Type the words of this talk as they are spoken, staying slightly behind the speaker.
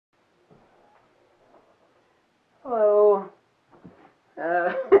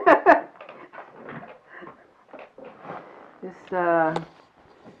Uh,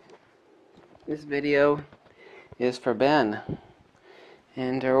 this video is for Ben,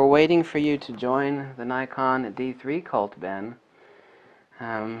 and we're waiting for you to join the Nikon D3 cult, Ben.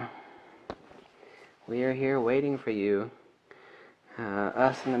 We are here waiting for you,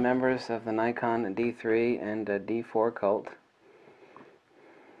 us and the members of the Nikon D3 and D4 cult,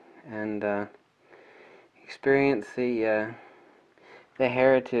 and experience the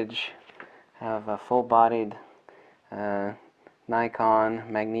heritage of a full-bodied Nikon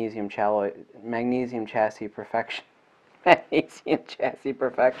magnesium chassis perfection. Magnesium chassis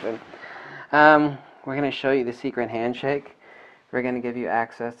perfection. We're going to show you the secret handshake. We're going to give you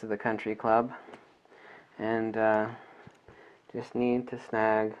access to the country club, and just need to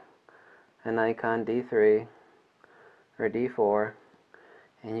snag a Nikon D3 or D4,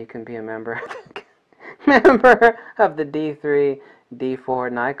 and you can be a member of the D3, D4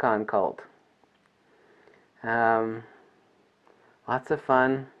 Nikon cult. Lots of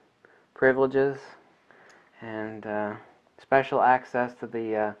fun, privileges, and special access to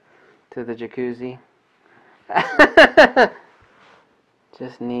the jacuzzi.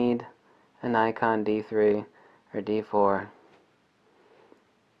 Just need a Nikon D3 or D4.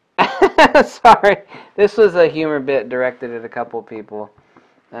 Sorry, this was a humor bit directed at a couple people.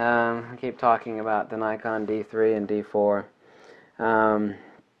 I keep talking about the Nikon D3 and D4.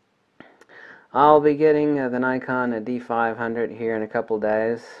 I'll be getting the Nikon D500 here in a couple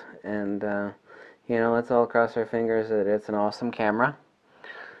days, and you know, let's all cross our fingers that it's an awesome camera.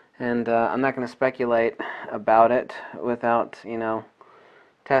 And I'm not going to speculate about it without, you know,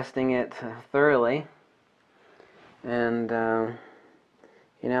 testing it thoroughly. And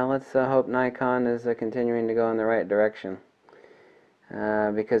you know, let's hope Nikon is continuing to go in the right direction.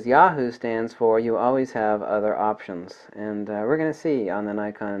 Because Yahoo stands for you always have other options, and we're going to see on the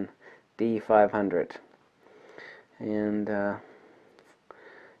Nikon D500. And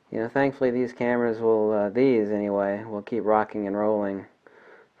you know, thankfully these cameras will, these anyway, will keep rocking and rolling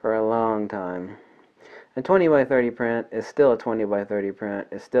for a long time. A 20 by 30 print is still a 20 by 30 print,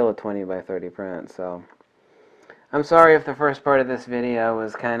 is still a 20 by 30 print, so I'm sorry if the first part of this video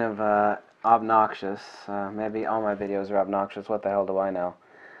was kind of obnoxious. Maybe all my videos are obnoxious, what the hell do I know?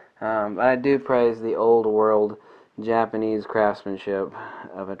 But I do praise the old world Japanese craftsmanship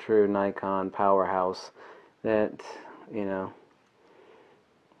of a true Nikon powerhouse that, you know,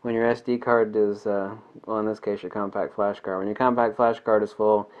 when your SD card is, well, in this case your compact flash card, when your compact flash card is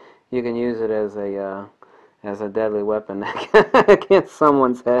full, you can use it as a deadly weapon against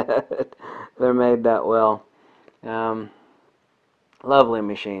someone's head. They're made that well. Lovely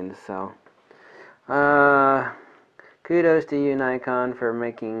machines, so kudos to you, Nikon, for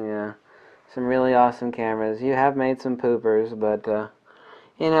making some really awesome cameras. You have made some poopers, but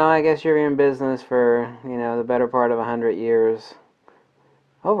you know, I guess you're in business for, you know, the better part of 100 years,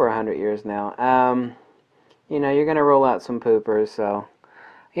 over 100 years now. You know, you're gonna roll out some poopers, so,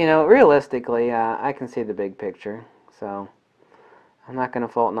 you know, realistically, I can see the big picture, so I'm not gonna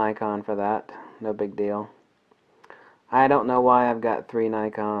fault Nikon for that. No big deal. I don't know why I've got 3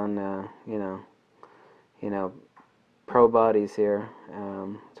 Nikon, you know, pro bodies here.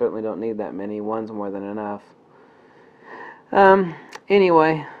 Certainly don't need that many. One's more than enough.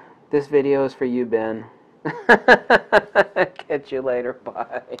 Anyway, this video is for you, Ben. Catch you later.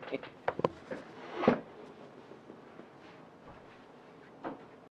 Bye.